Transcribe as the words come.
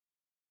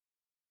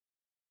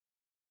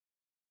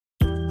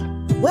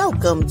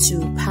Welcome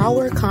to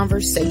Power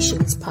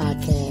Conversations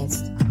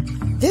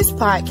Podcast. This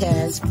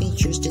podcast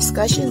features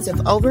discussions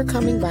of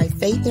overcoming by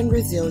faith and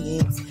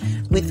resilience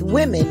with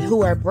women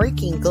who are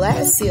breaking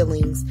glass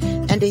ceilings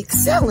and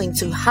excelling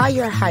to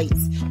higher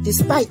heights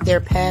despite their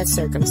past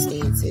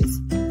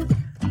circumstances.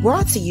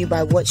 Brought to you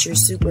by What's Your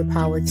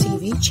Superpower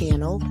TV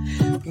channel,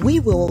 we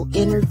will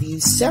interview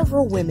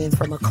several women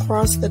from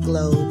across the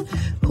globe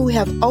who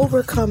have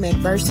overcome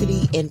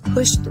adversity and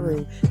pushed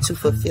through to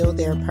fulfill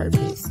their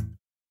purpose.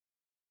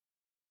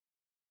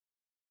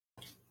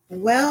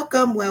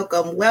 Welcome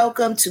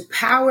to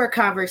Power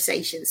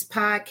Conversations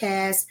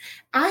Podcast.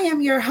 I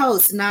am your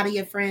host,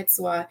 Nadia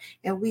Francois,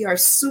 and we are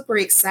super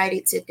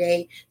excited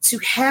today to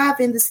have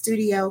in the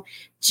studio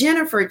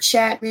Jennifer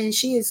Chapman.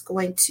 She is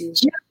going to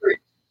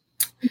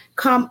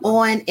come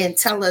on and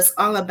tell us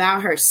all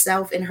about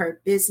herself and her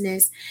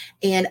business,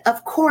 and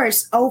of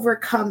course,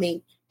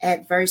 overcoming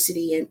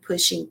adversity and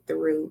pushing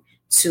through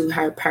to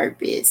her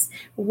purpose.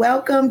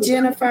 Welcome,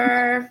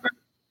 Jennifer.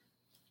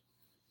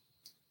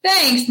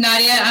 Thanks,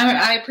 Nadia.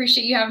 I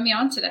appreciate you having me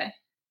on today.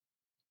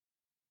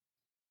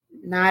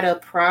 Not a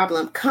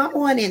problem. Come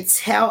on and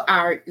tell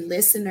our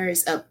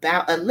listeners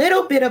about a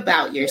little bit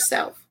about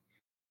yourself.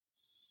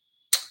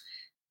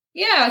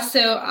 Yeah,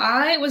 so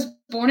I was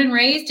born and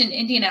raised in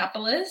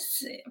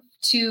Indianapolis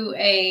to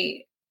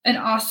an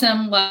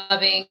awesome,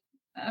 loving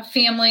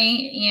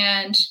family,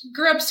 and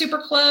grew up super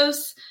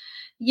close.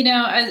 You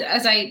know,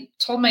 as I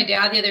told my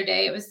dad the other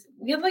day,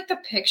 we had like the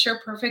picture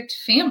perfect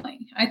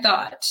family. I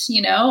thought,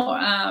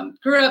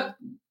 grew up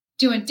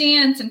doing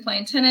dance and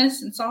playing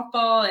tennis and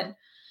softball, and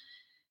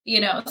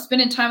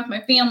spending time with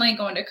my family,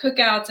 going to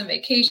cookouts and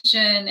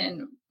vacation,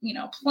 and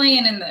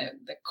playing in the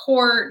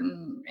court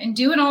and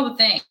doing all the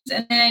things.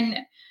 And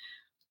then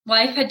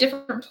life had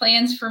different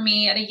plans for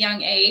me at a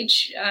young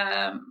age,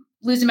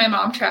 losing my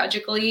mom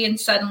tragically and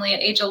suddenly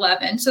at age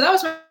 11. So that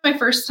was my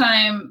first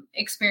time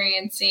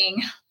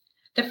experiencing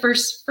the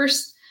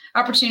first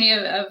opportunity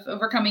of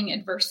overcoming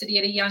adversity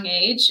at a young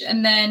age.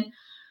 And then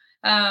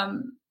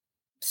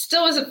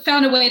still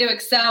found a way to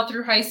excel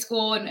through high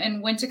school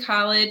and went to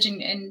college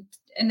and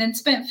then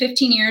spent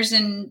 15 years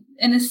in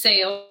the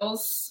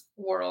sales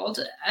world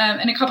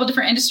in a couple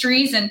different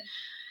industries, and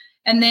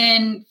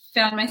then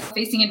found myself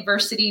facing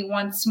adversity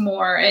once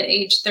more at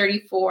age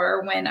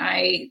 34 when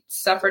I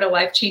suffered a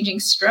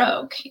life-changing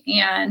stroke.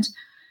 And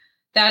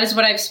that is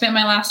what I've spent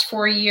my last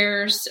 4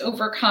 years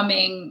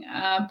overcoming,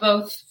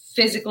 both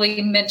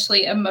physically,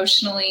 mentally,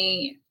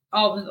 emotionally,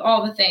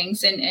 all the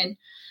things, and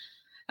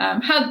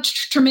had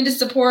tremendous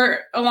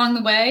support along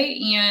the way,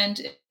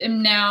 and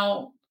am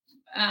now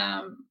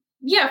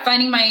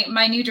finding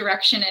my new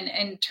direction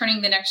and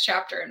turning the next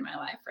chapter in my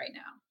life right now.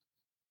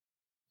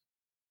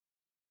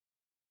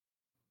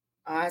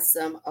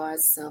 Awesome.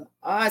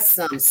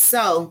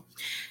 So,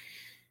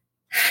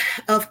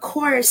 of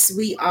course,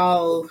 we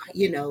all,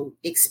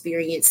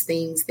 experience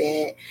things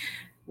that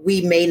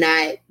we may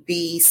not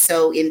be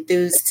so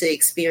enthused to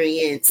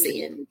experience,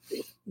 and,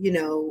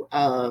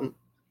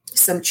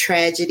 some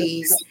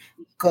tragedies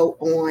go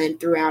on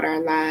throughout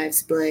our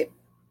lives. But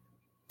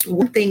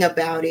one thing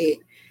about it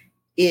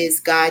is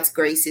God's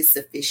grace is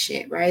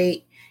sufficient,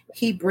 right?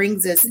 He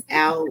brings us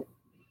out,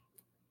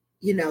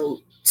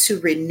 to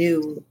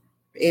renew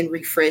and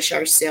refresh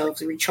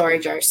ourselves,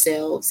 recharge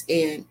ourselves.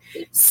 And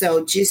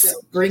so just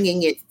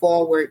bringing it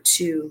forward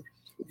to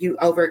you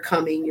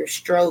overcoming your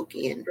stroke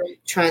and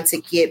trying to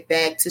get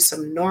back to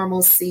some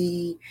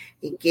normalcy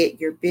and get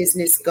your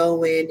business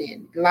going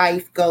and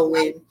life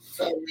going.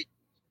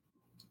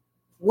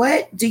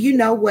 What do you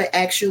know what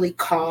actually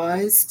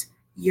caused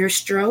your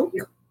stroke?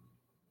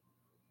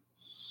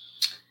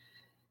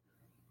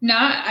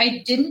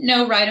 I didn't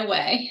know right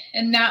away.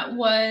 And that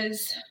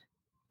was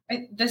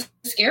the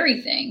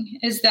scary thing,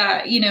 is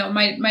that,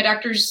 my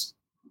doctors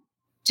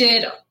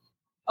did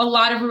a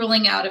lot of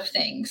ruling out of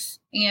things.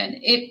 And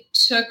it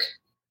took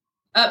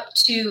up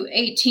to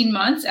 18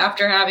 months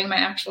after having my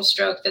actual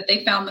stroke that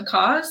they found the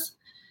cause.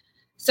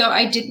 So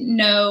I didn't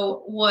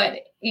know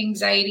what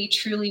anxiety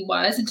truly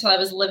was until I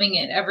was living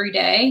it every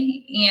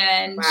day,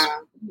 and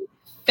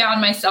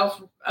found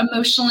myself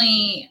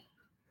emotionally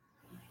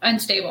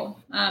unstable,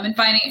 and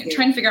trying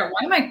to figure out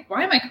why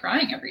am I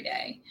crying every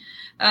day?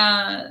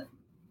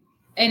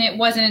 And it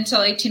wasn't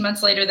until 18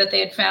 months later that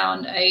they had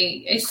found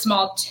a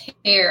small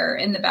tear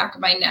in the back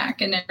of my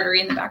neck and an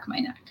artery in the back of my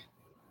neck.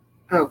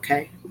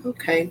 Okay.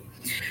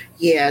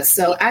 Yeah.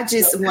 So I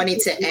just wanted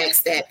to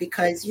ask that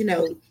because,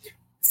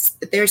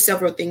 there are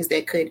several things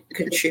that could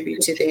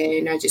contribute to that.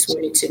 And I just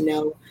wanted to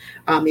know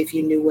if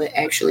you knew what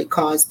actually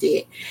caused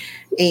it.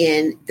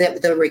 And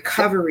the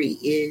recovery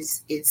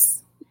is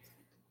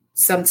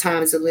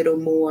sometimes a little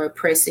more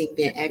pressing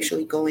than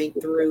actually going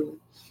through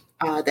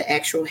the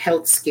actual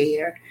health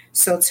scare.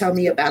 So tell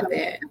me about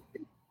that.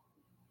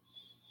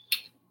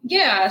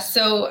 Yeah.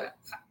 So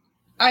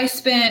I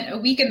spent a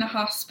week in the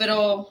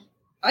hospital.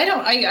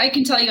 I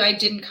can tell you I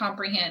didn't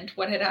comprehend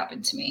what had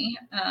happened to me.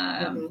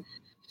 And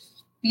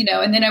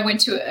then I went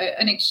to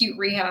an acute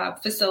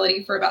rehab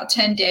facility for about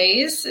 10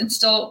 days and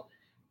still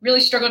really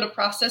struggled to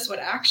process what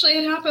actually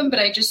had happened, but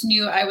I just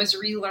knew I was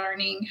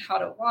relearning how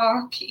to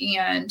walk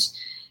and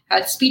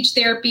had speech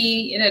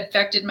therapy. It had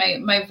affected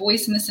my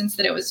voice in the sense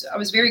that I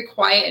was very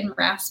quiet and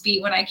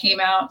raspy when I came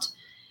out.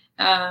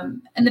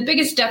 And the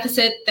biggest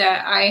deficit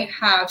that I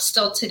have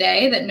still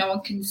today that no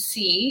one can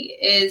see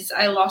is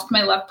I lost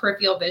my left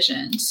peripheral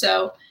vision.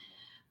 So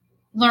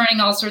learning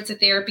all sorts of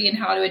therapy and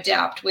how to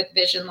adapt with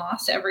vision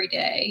loss every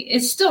day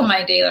is still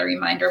my daily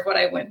reminder of what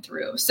I went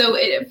through. So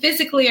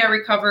physically I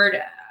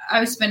recovered.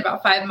 I spent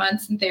about 5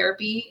 months in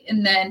therapy,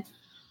 and then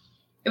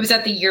it was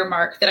at the year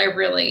mark that I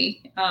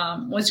really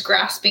was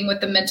grasping with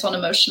the mental and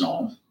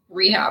emotional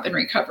rehab and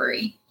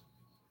recovery.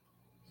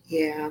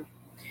 Yeah,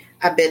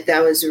 I bet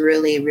that was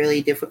really,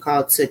 really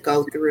difficult to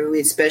go through,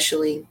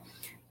 especially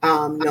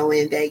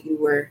knowing that you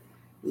were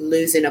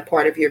losing a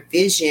part of your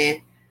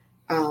vision.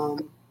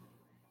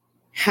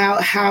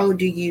 How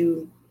do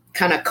you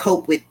kind of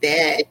cope with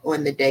that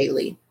on the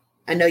daily?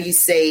 I know you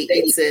say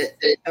it's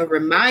a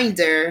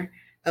reminder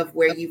of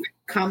where you've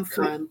come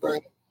from,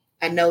 but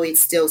I know it's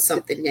still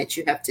something that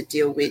you have to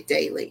deal with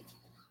daily.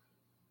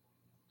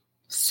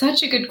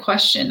 Such a good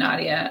question,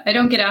 Nadia. I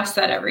don't get asked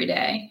that every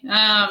day.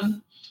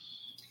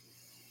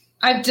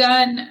 I've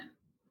done,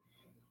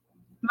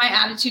 my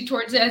attitude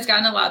towards it has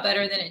gotten a lot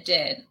better than it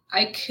did.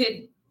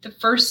 The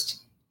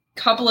first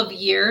couple of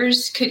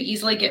years could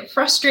easily get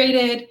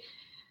frustrated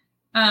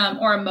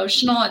or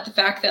emotional at the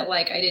fact that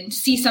like I didn't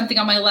see something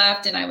on my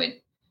left and I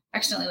would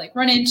accidentally like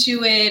run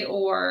into it,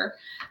 or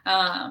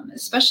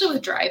especially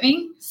with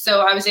driving.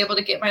 So I was able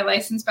to get my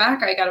license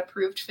back. I got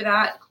approved for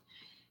that.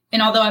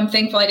 And although I'm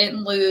thankful I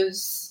didn't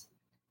lose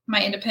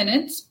my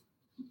independence,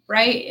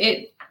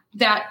 right,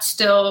 that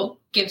still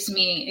gives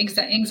me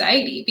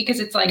anxiety, because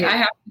it's like I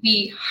have to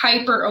be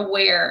hyper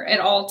aware at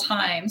all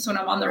times when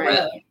I'm on the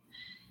road.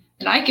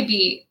 And I could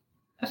be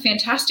a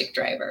fantastic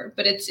driver,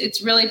 but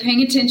it's really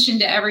paying attention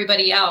to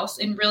everybody else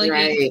and really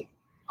being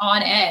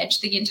on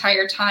edge the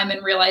entire time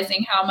and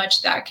realizing how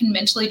much that can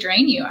mentally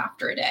drain you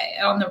after a day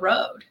on the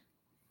road.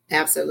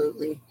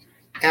 Absolutely.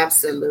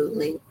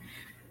 Absolutely.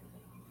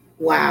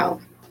 Wow.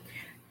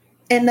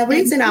 And the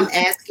reason I'm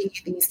asking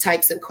you these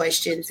types of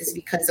questions is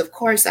because, of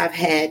course, I've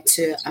had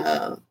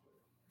to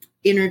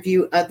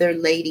interview other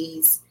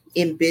ladies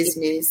in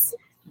business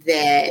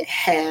that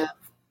have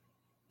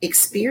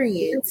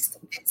experienced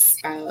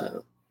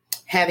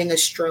having a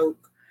stroke,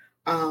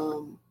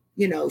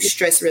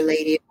 stress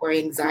related or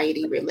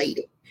anxiety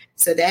related.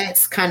 So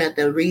that's kind of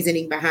the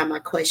reasoning behind my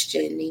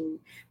questioning,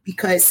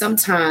 because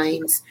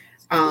sometimes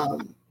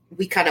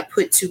we kind of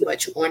put too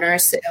much on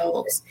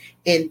ourselves.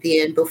 And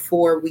then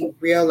before we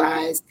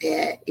realize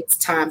that it's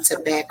time to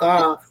back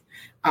off,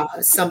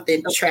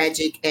 something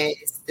tragic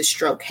as the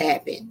stroke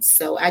happens.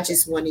 So I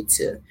just wanted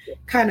to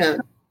kind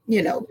of,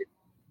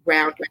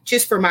 round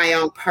just for my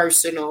own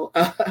personal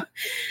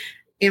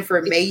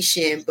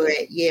information. But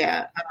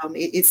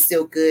it's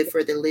still good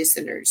for the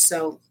listeners.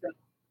 So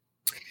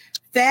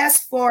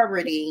fast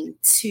forwarding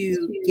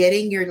to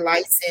getting your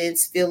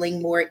license,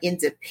 feeling more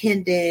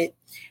independent,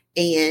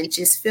 and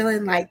just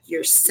feeling like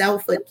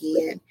yourself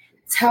again.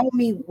 Tell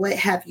me, what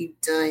have you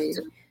done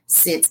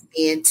since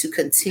then to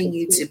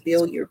continue to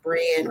build your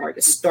brand or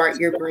to start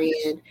your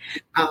brand?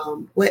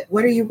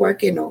 What are you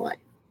working on?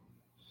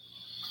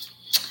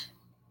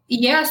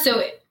 Yeah,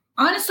 so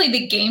honestly,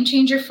 the game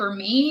changer for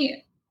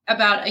me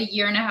about a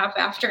year and a half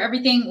after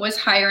everything was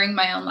hiring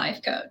my own life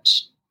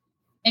coach.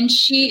 And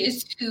she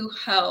is who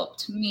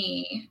helped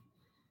me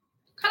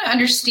kind of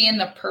understand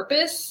the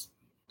purpose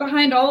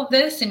behind all of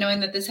this and knowing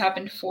that this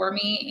happened for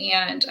me.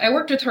 And I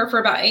worked with her for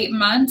about 8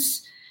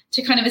 months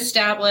to kind of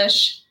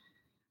establish,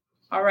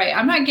 all right,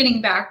 I'm not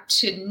getting back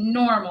to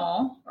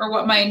normal or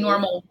what my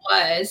normal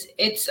was.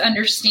 It's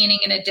understanding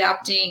and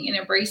adapting and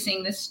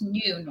embracing this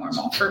new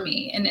normal for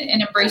me and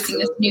embracing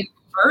this new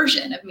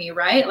version of me,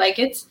 right? Like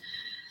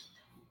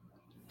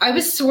I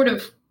was sort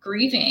of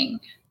grieving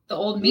the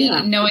old me,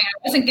 knowing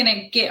I wasn't going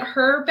to get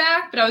her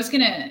back, but I was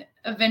going to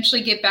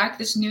eventually get back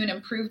this new and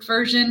improved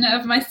version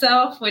of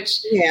myself,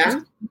 which is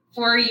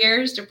 4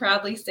 years to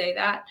proudly say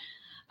that.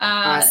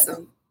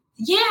 Awesome.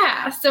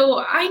 Yeah.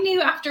 So I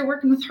knew after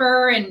working with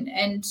her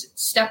and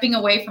stepping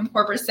away from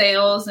corporate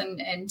sales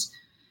and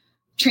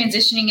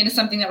transitioning into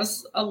something that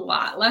was a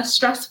lot less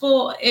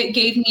stressful, it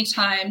gave me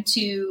time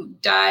to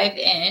dive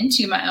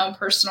into my own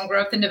personal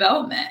growth and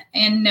development,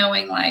 and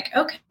knowing like,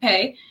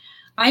 okay,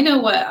 I know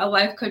what a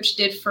life coach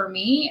did for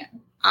me.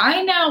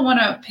 I now want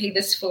to pay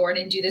this forward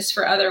and do this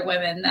for other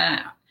women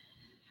that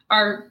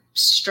are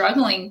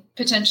struggling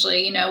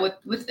potentially,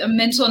 with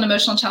mental and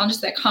emotional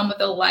challenges that come with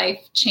a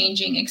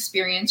life-changing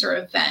experience or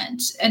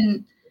event.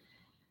 And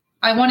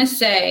I want to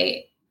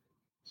say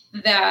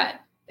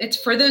that it's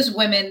for those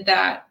women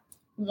that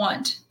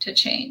want to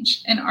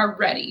change and are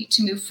ready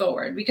to move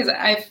forward, because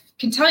I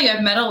can tell you,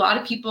 I've met a lot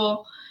of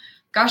people,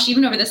 gosh,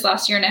 even over this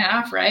last year and a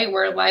half, right,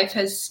 where life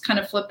has kind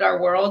of flipped our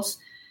worlds.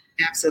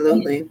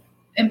 Absolutely.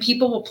 And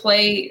people will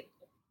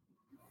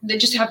they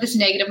just have this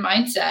negative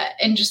mindset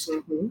and just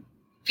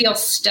feel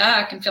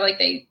stuck and feel like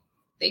they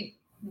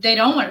they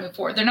don't want to move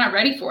forward. They're not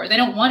ready for it. They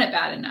don't want it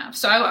bad enough.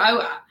 So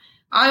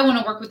I want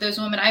to work with those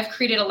women. I've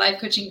created a life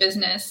coaching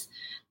business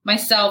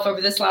myself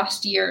over this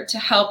last year to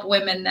help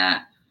women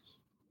that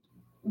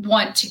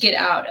want to get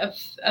out of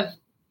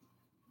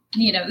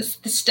the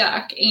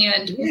stuck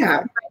and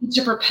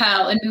to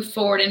propel and move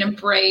forward and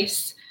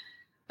embrace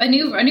a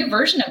new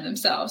version of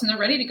themselves, and they're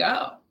ready to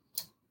go.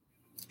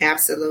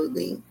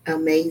 Absolutely.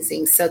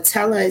 Amazing. So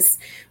tell us,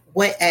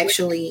 what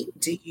actually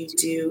do you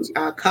do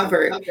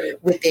cover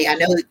with it? I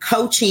know the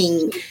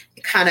coaching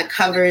kind of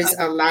covers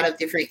a lot of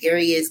different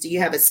areas. Do you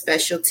have a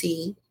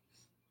specialty?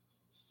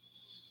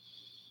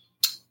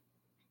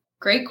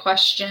 Great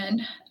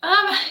question.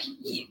 A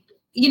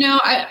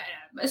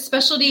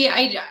specialty,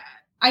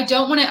 I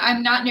don't want to,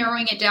 I'm not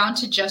narrowing it down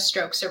to just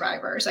stroke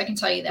survivors. I can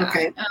tell you that.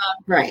 Okay.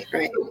 Right.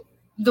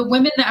 The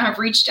women that have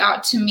reached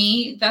out to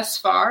me thus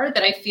far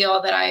that I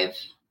feel that I've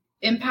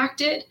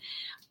impacted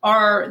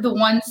are the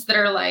ones that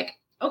are like,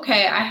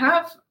 okay, I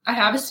have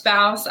a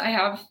spouse, I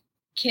have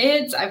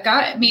kids, I've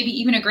got maybe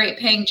even a great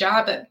paying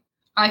job, but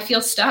I feel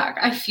stuck.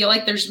 I feel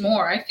like there's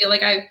more. I feel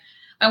like I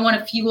want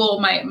to fuel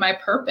my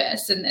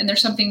purpose and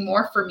there's something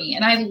more for me.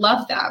 And I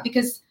love that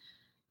because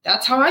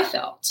that's how I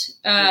felt.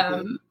 I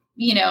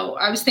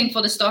was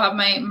thankful to still have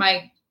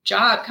my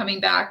job coming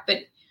back,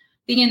 but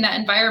being in that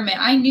environment,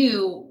 I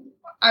knew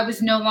I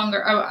was no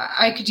longer,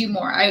 I could do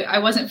more. I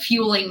wasn't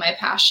fueling my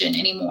passion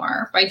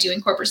anymore by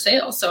doing corporate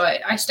sales. So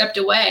I stepped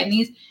away, and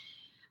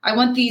I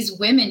want these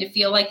women to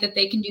feel like that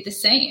they can do the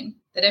same,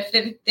 that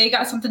if they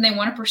got something they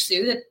want to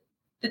pursue,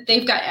 that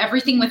they've got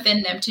everything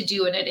within them to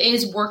do. And it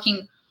is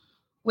working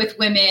with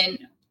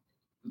women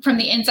from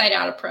the inside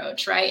out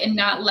approach, right? And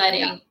not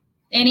letting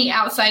any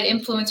outside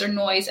influence or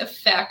noise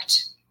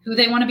affect who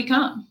they want to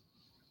become.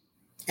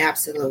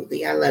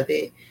 Absolutely. I love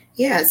it.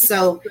 Yeah.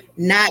 So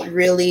not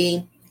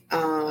really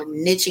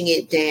niching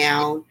it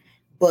down,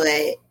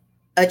 but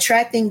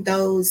attracting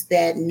those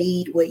that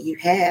need what you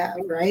have,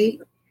 right?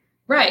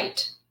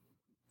 Right.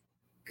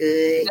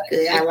 Good.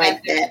 I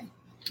like that.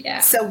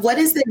 Yeah. So what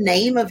is the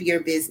name of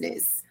your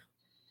business?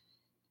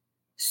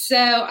 So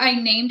I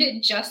named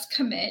it Just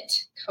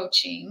Commit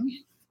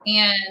Coaching.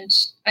 And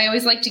I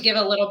always like to give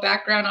a little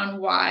background on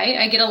why.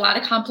 I get a lot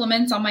of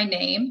compliments on my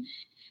name.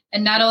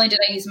 And not only did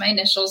I use my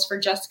initials for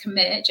Just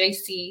Commit,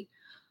 JC,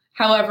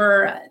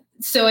 however,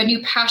 so a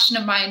new passion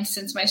of mine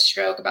since my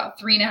stroke about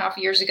 3.5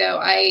 years ago,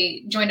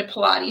 I joined a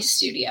Pilates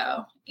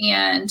studio,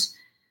 and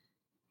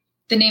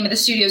the name of the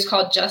studio is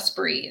called Just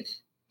Breathe.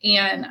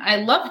 And I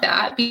love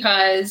that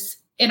because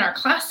in our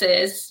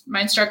classes,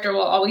 my instructor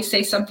will always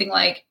say something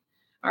like,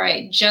 all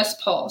right, just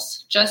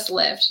pulse, just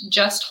lift,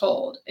 just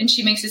hold. And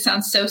she makes it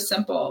sound so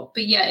simple,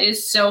 but yet it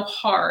is so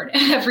hard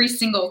every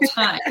single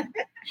time.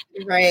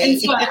 Right.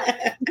 So,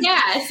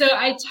 so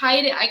I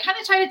kind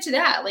of tied it to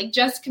that. Like,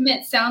 just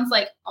commit sounds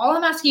like all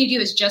I'm asking you to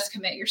do is just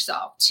commit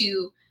yourself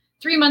to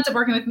 3 months of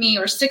working with me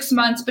or 6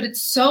 months, but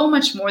it's so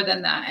much more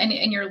than that. And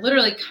you're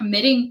literally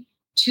committing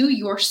to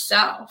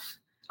yourself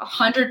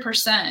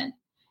 100%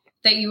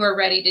 that you are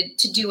ready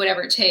to do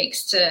whatever it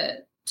takes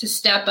to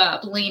step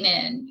up, lean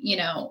in,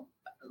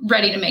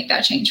 ready to make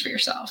that change for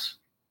yourself.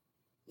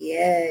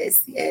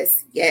 Yes.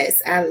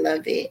 I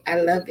love it.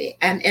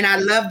 And I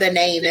love the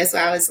name. That's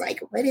why I was like,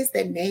 what is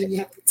the name? You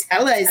have to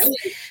tell us.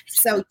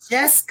 So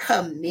Just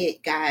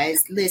Commit,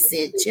 guys.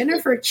 Listen,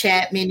 Jennifer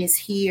Chapman is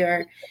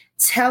here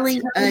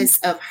telling us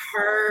of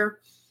her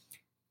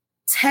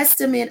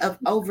testament of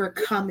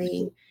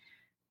overcoming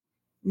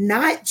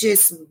not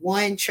just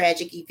one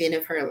tragic event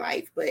of her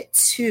life, but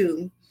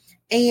 2,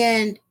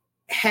 and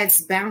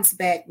has bounced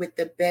back with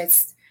the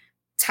best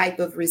type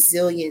of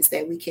resilience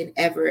that we can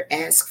ever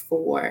ask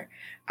for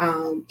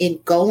in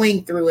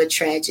going through a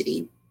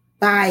tragedy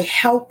by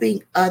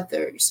helping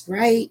others,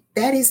 right?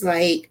 That is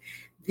like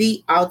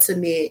the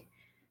ultimate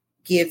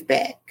give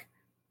back.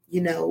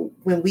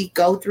 When we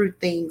go through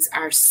things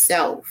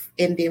ourselves,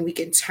 and then we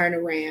can turn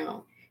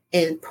around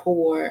and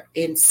pour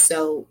and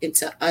sow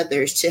into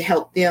others to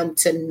help them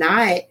to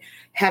not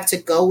have to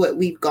go what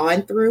we've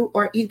gone through,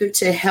 or either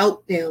to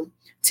help them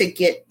to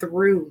get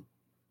through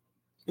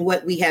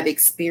what we have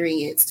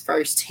experienced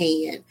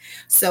firsthand.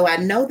 So I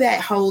know that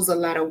holds a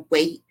lot of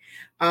weight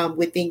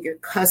within your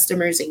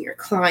customers and your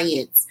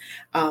clients,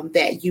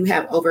 that you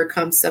have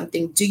overcome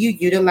something. Do you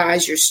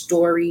utilize your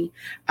story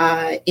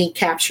in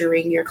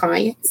capturing your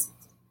clients?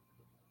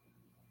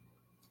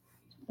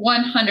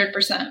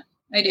 100%.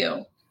 I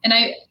do.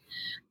 And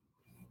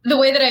the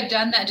way that I've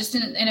done that just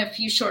in a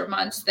few short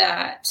months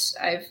that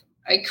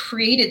I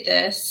created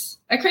this,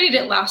 I created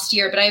it last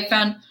year, but I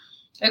found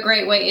a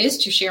great way is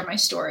to share my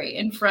story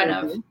in front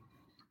of,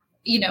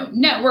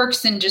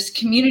 networks and just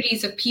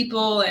communities of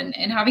people, and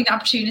having the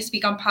opportunity to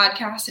speak on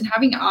podcasts and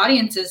having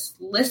audiences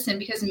listen,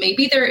 because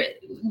maybe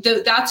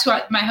that's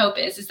what my hope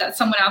is that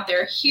someone out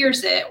there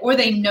hears it, or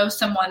they know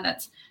someone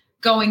that's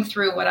going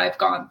through what I've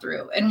gone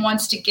through and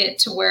wants to get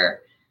to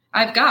where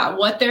I've got,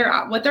 what their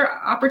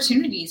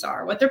opportunities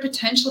are, what their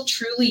potential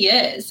truly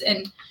is.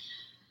 And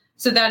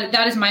so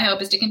that is my hope,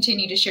 is to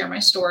continue to share my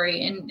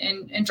story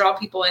and draw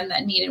people in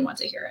that need and want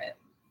to hear it.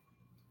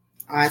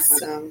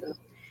 Awesome.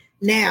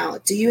 Now,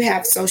 do you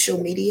have social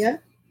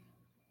media?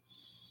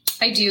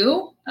 I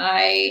do.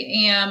 I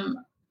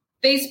am.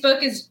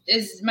 Facebook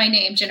is my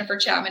name, Jennifer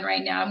Chapman,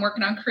 right now. I'm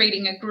working on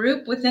creating a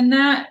group within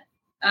that.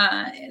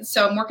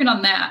 So I'm working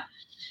on that.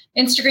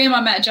 Instagram,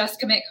 I'm at Just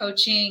Commit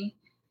Coaching.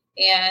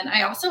 And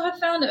I also have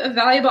found a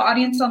valuable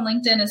audience on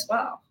LinkedIn as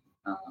well.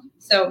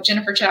 So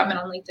Jennifer Chapman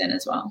on LinkedIn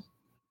as well.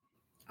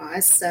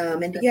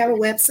 Awesome. And do you have a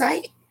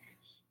website?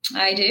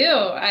 I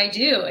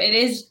do. It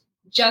is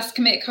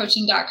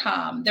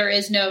justcommitcoaching.com. There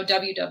is no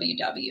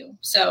www.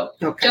 So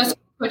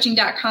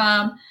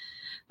justcommitcoaching.com.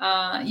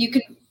 You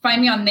can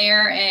find me on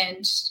there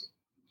and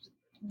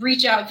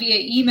reach out via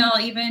email,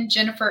 even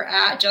Jennifer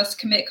at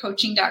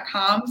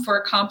justcommitcoaching.com for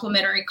a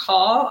complimentary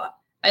call.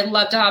 I'd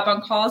love to hop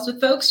on calls with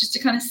folks just to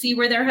kind of see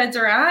where their heads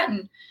are at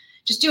and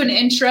just do an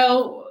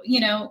intro,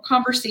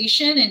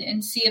 conversation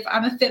and see if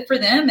I'm a fit for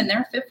them and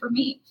they're a fit for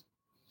me.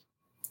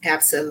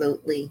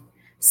 Absolutely.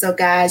 So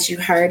guys, you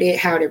heard it,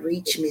 how to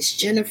reach Miss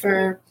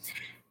Jennifer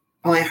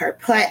on her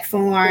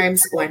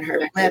platforms, on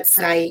her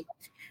website.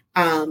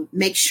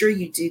 Make sure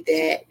you do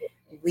that.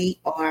 We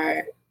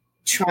are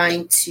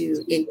trying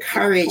to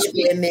encourage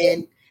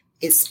women,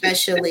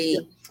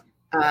 especially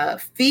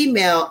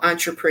female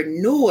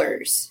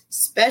entrepreneurs,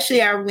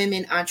 especially our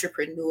women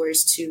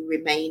entrepreneurs, to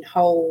remain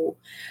whole.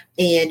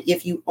 And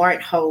if you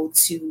aren't whole,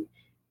 to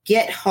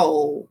get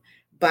whole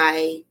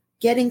by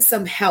getting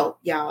some help,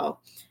 y'all.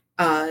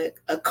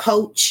 A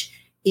coach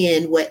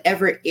in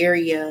whatever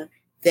area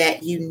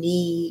that you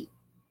need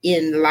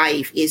in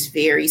life is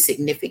very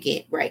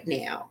significant right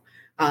now.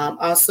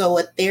 Also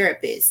a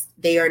therapist.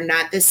 They are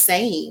not the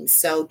same.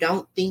 So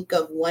don't think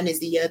of one as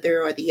the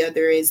other or the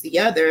other as the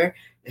other,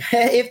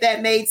 if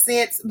that made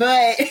sense.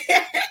 But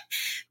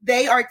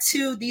these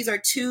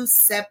are two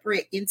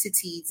separate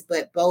entities,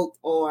 but both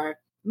are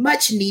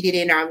much needed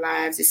in our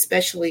lives,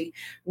 especially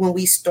when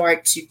we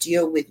start to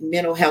deal with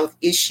mental health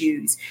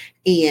issues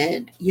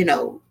and,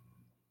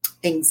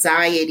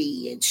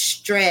 anxiety and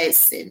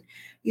stress. And,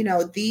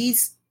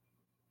 these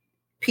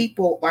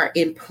people are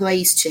in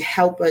place to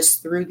help us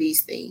through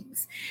these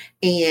things.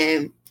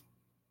 And,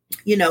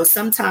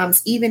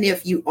 sometimes even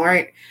if you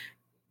aren't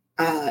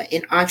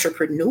an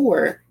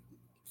entrepreneur,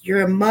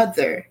 you're a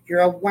mother,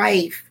 you're a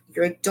wife,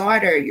 your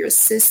daughter, your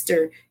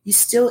sister, you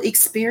still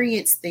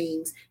experience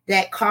things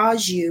that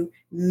cause you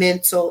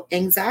mental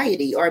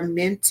anxiety or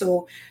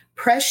mental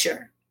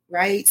pressure,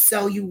 right?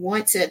 So you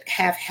want to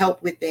have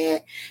help with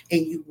that,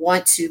 and you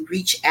want to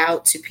reach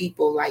out to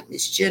people like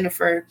Miss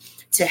Jennifer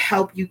to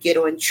help you get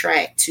on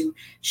track, to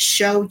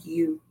show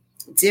you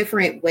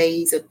different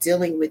ways of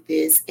dealing with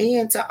this,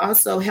 and to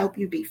also help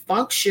you be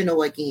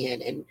functional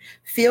again and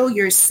feel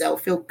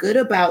good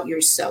about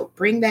yourself,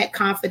 bring that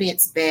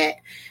confidence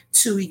back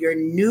to your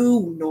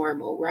new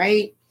normal,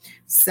 right?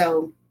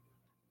 So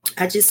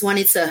I just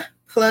wanted to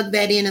plug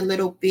that in a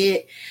little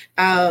bit.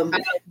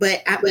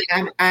 But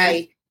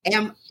I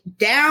am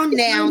down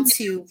now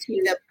to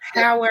the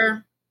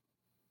power.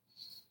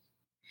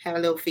 Have a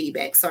little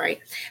feedback.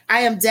 Sorry.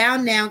 I am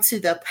down now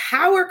to the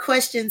power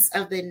questions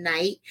of the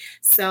night.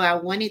 So I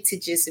wanted to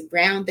just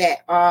round that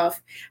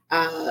off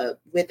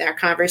with our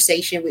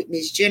conversation with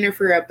Ms.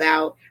 Jennifer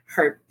about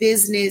her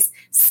business.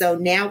 So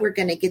now we're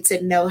going to get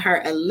to know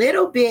her a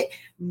little bit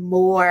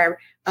more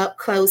up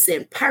close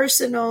and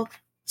personal,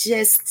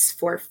 just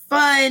for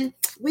fun.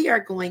 We are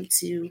going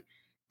to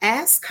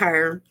ask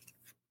her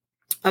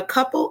a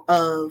couple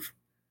of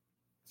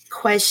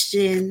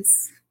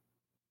questions.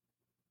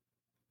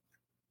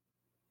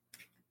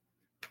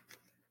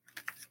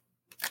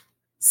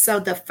 So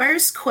the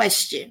first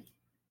question,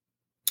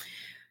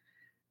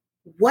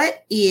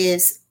 what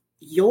is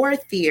your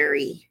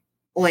theory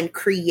on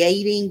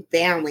creating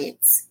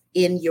balance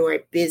in your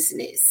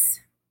business?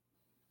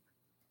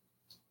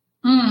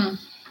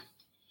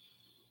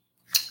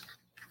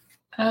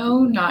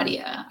 Oh,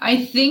 Nadia,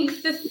 I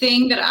think the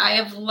thing that I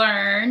have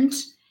learned,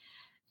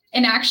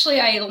 and actually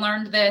I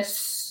learned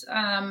this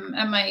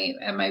at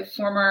my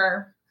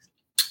former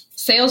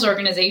sales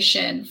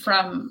organization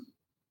from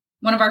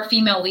one of our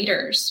female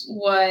leaders,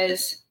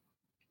 was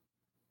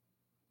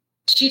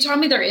she taught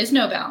me there is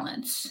no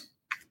balance.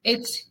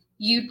 It's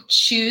you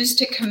choose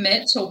to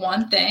commit to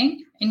one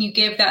thing and you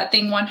give that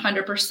thing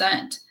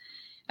 100%,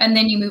 and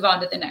then you move on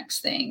to the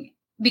next thing.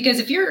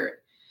 Because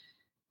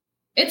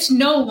it's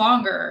no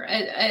longer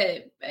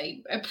a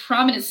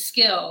prominent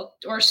skill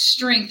or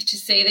strength to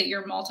say that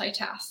you're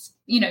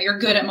you're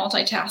good at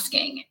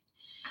multitasking.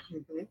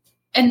 Mm-hmm.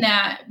 And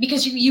that,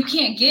 because you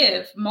can't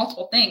give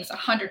multiple things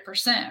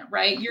 100%,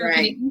 right?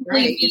 Right.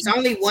 It's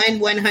only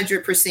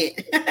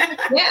 100%.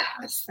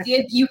 Yes.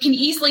 You can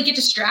easily get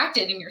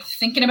distracted and you're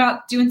thinking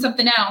about doing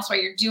something else while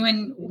you're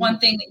doing one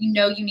thing that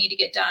you need to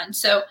get done.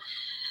 So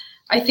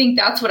I think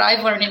that's what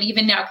I've learned. And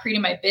even now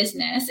creating my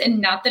business, and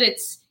not that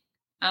it's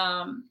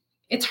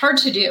hard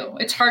to do.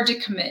 It's hard to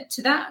commit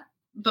to that.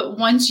 But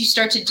once you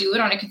start to do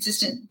it on a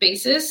consistent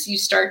basis, you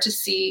start to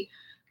see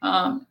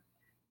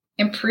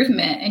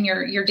improvement in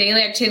your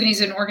daily activities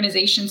and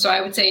organization. So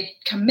I would say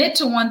commit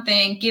to one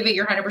thing, give it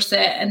your 100%,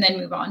 and then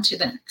move on to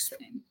the next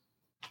thing.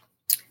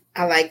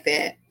 I like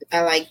that.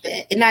 I like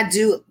that. And I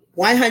do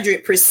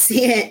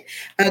 100%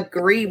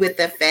 agree with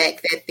the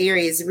fact that there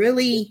is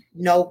really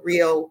no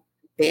real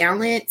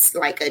balance,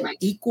 like an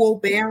equal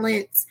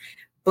balance,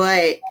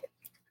 but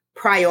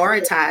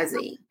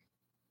prioritizing,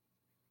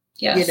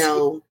 Yes.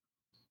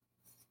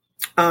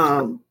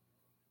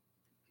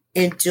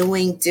 And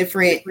doing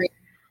different,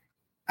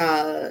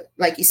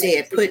 like you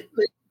said,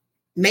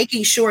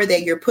 making sure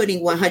that you're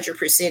putting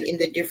 100% in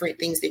the different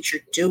things that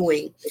you're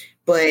doing,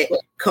 but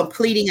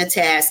completing a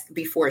task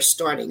before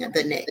starting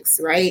the next,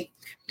 right?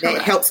 Correct.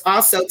 That helps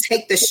also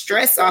take the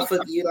stress off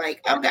of you.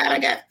 Like, oh God, I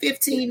got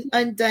 15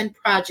 undone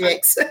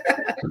projects.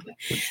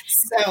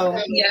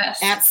 So yes,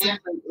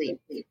 absolutely.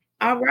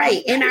 All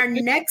right. And our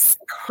next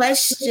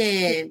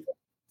question,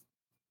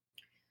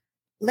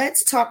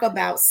 let's talk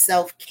about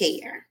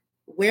self-care.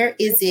 Where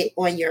is it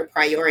on your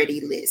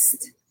priority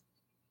list?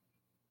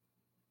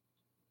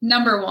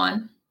 Number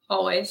one,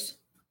 always.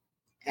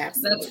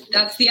 Absolutely.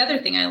 That's the other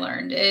thing I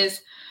learned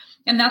is,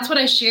 and that's what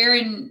I share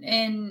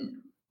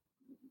in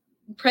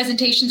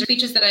presentations or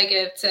speeches that I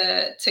give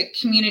to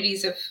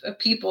communities of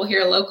people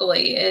here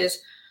locally, is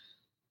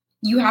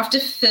you have to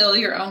fill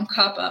your own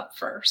cup up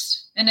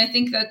first. And I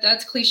think that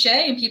that's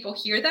cliche and people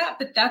hear that,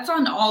 but that's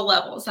on all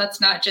levels.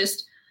 That's not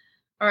just,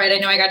 all right, I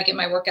know I got to get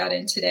my workout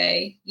in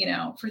today,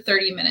 for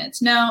 30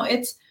 minutes. No,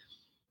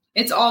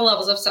 it's all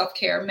levels of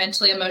self-care,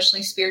 mentally,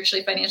 emotionally,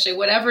 spiritually, financially,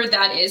 whatever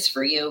that is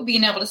for you,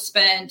 being able to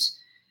spend,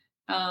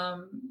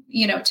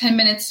 10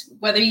 minutes,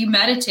 whether you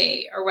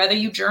meditate or whether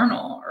you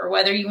journal or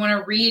whether you want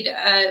to read,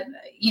 a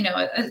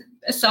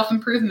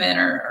self-improvement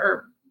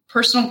or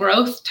personal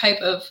growth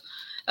type of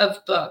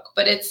book,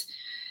 but it's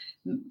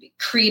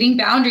creating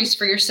boundaries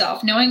for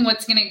yourself, knowing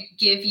what's going to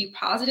give you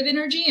positive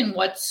energy and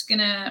what's going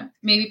to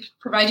maybe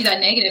provide you that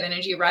negative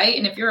energy, right?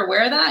 And if you're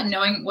aware of that,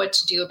 knowing what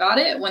to do about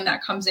it when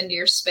that comes into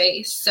your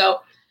space.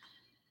 So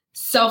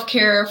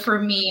self-care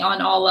for me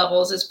on all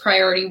levels is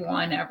priority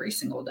one every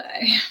single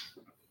day.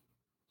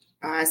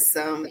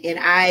 Awesome. And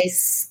I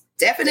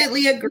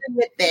definitely agree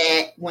with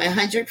that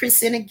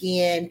 100%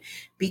 again,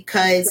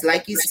 because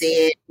like you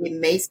said, it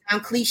may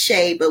sound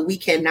cliche, but we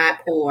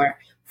cannot pour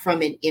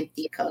from an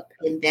empty cup.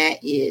 And that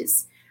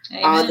is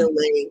Amen. All the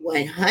way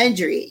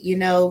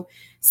 100,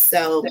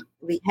 So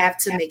we have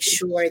to make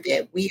sure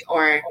that we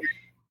are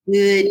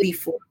good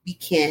before we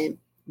can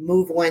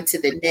move on to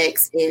the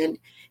next. And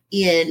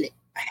in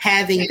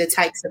having the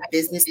types of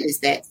businesses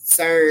that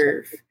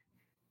serve,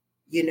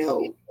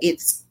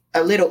 it's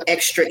a little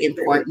extra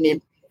important, in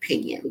my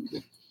opinion,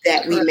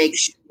 that we make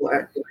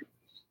sure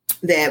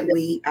that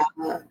we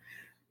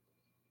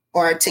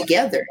are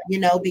together,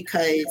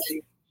 because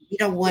we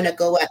don't want to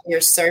go out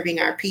there serving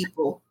our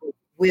people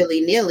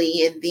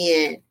willy-nilly and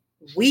then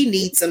we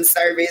need some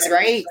service,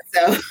 right?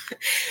 So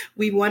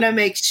we want to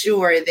make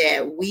sure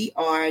that we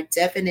are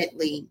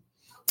definitely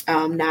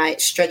not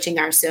stretching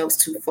ourselves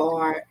too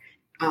far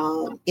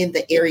in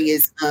the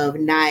areas of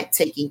not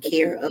taking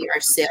care of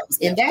ourselves.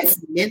 And that's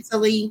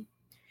mentally,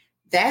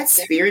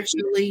 that's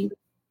spiritually,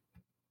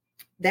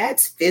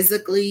 that's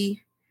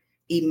physically,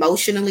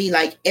 emotionally,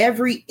 like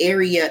every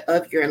area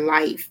of your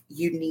life,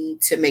 you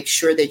need to make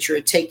sure that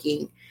you're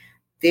taking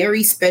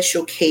very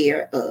special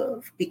care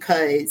of,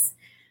 because,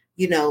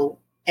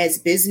 as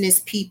business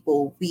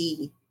people,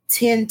 we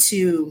tend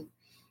to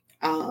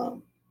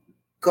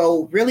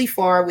go really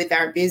far with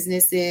our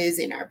businesses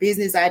and our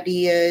business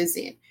ideas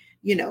and,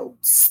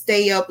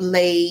 stay up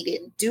late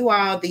and do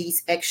all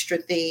these extra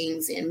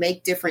things and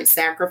make different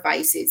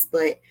sacrifices.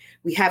 But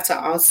we have to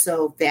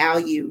also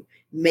value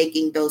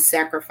making those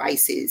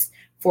sacrifices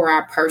for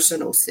our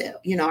personal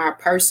self, our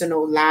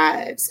personal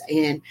lives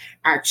and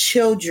our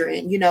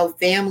children.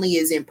 Family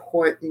is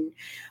important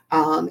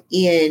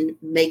in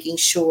making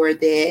sure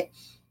that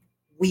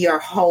we are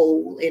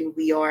whole and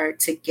we are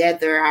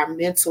together. Our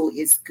mental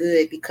is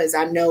good, because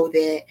I know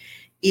that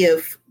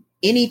if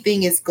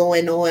anything is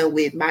going on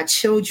with my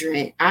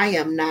children, I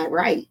am not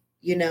right,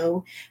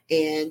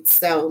 and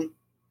so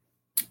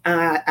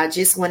I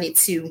just wanted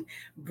to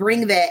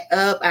bring that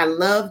up. I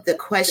love the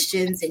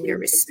questions and your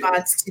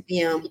response to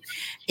them.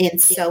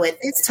 And so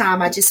at this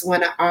time, I just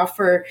want to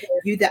offer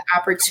you the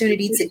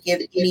opportunity to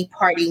give any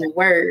parting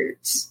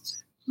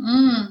words.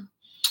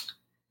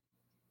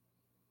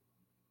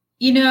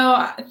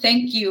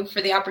 Thank you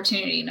for the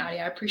opportunity,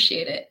 Nadia. I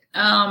appreciate it.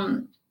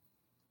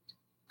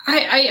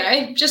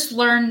 I just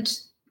learned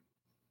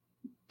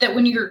that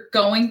when you're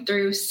going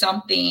through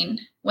something,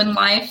 when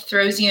life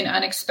throws you an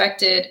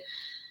unexpected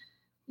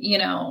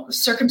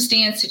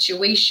circumstance,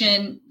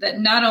 situation, that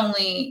not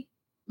only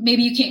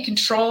maybe you can't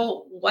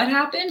control what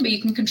happened, but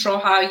you can control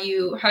how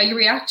you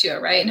react to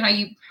it, right? And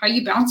how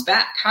you bounce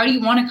back. How do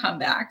you want to come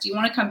back? Do you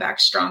want to come back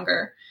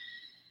stronger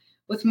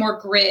with more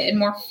grit and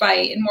more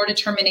fight and more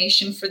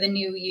determination for the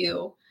new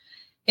you?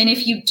 And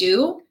if you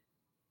do,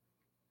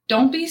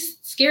 don't be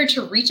scared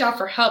to reach out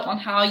for help on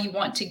how you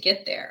want to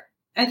get there.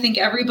 I think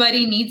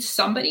everybody needs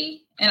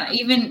somebody. And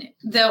even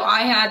though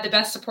I had the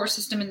best support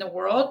system in the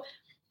world,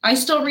 I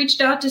still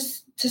reached out to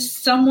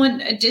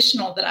someone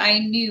additional that I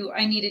knew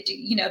I needed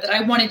to, that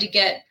I wanted to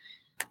get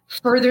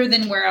further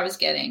than where I was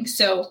getting.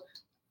 So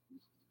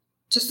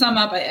to sum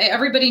up,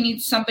 everybody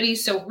needs somebody.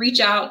 So reach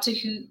out to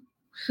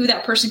who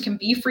that person can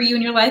be for you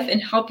in your life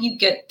and help you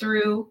get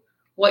through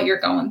what you're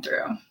going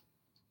through.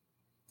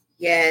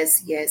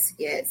 Yes, yes,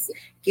 yes.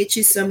 Get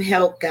you some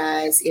help,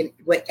 guys, in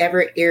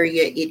whatever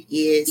area it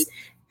is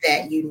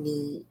that you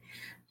need.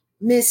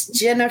 Miss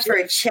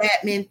Jennifer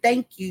Chapman,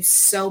 thank you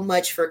so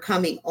much for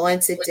coming on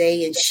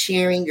today and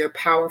sharing your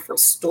powerful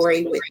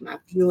story with my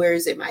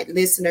viewers and my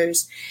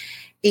listeners.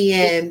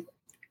 And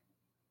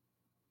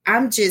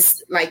I'm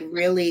just like,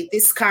 really,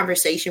 this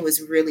conversation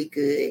was really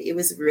good. It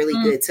was really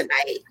good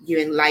tonight. You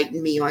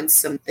enlightened me on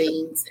some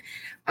things,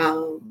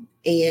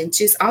 and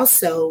just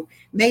also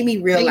made me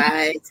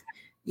realize,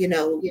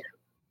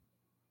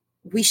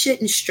 we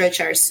shouldn't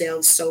stretch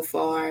ourselves so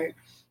far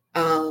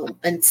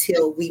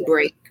until we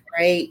break,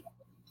 right?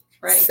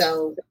 Right.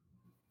 So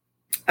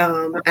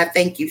I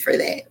thank you for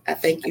that. I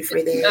thank you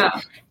for that. Yeah.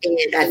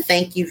 And I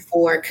thank you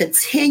for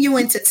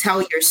continuing to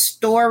tell your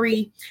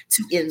story,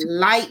 to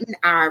enlighten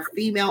our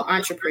female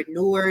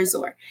entrepreneurs,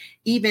 or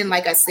even,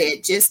 like I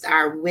said, just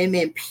our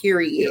women,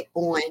 period,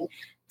 on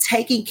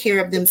taking care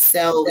of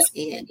themselves.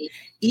 And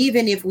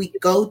even if we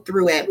go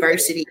through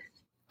adversity,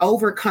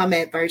 overcome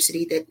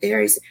adversity, that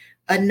there's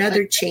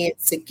another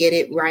chance to get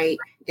it right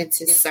and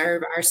to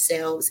serve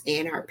ourselves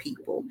and our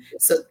people.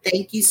 So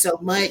thank you so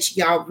much.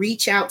 Y'all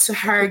reach out to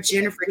her,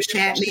 Jennifer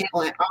Chapman,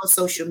 on all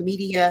social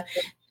media,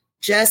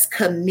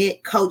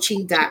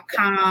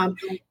 justcommitcoaching.com.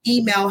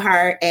 Email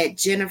her at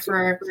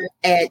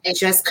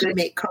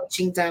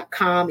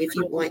jennifer@justcommitcoaching.com if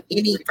you want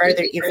any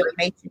further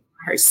information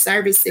on her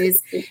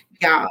services.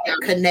 Y'all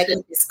connect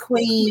with this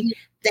queen.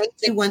 Thank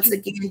you once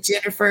again,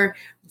 Jennifer.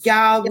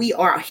 Y'all, we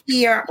are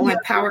here on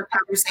Power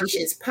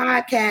Conversations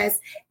Podcast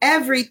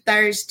every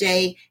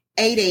Thursday,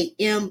 8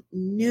 a.m.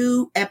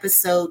 New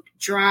episode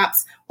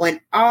drops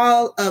on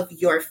all of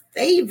your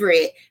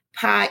favorite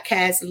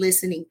podcast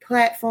listening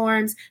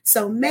platforms.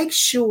 So make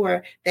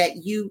sure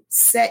that you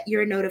set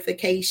your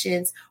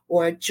notifications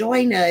or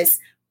join us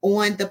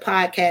on the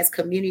podcast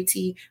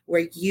community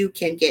where you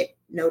can get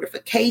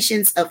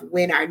notifications of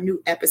when our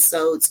new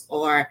episodes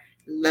are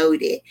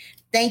loaded.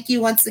 Thank you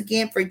once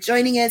again for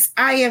joining us.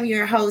 I am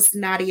your host,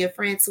 Nadia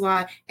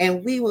Francois,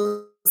 and we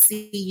will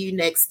see you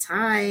next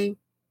time.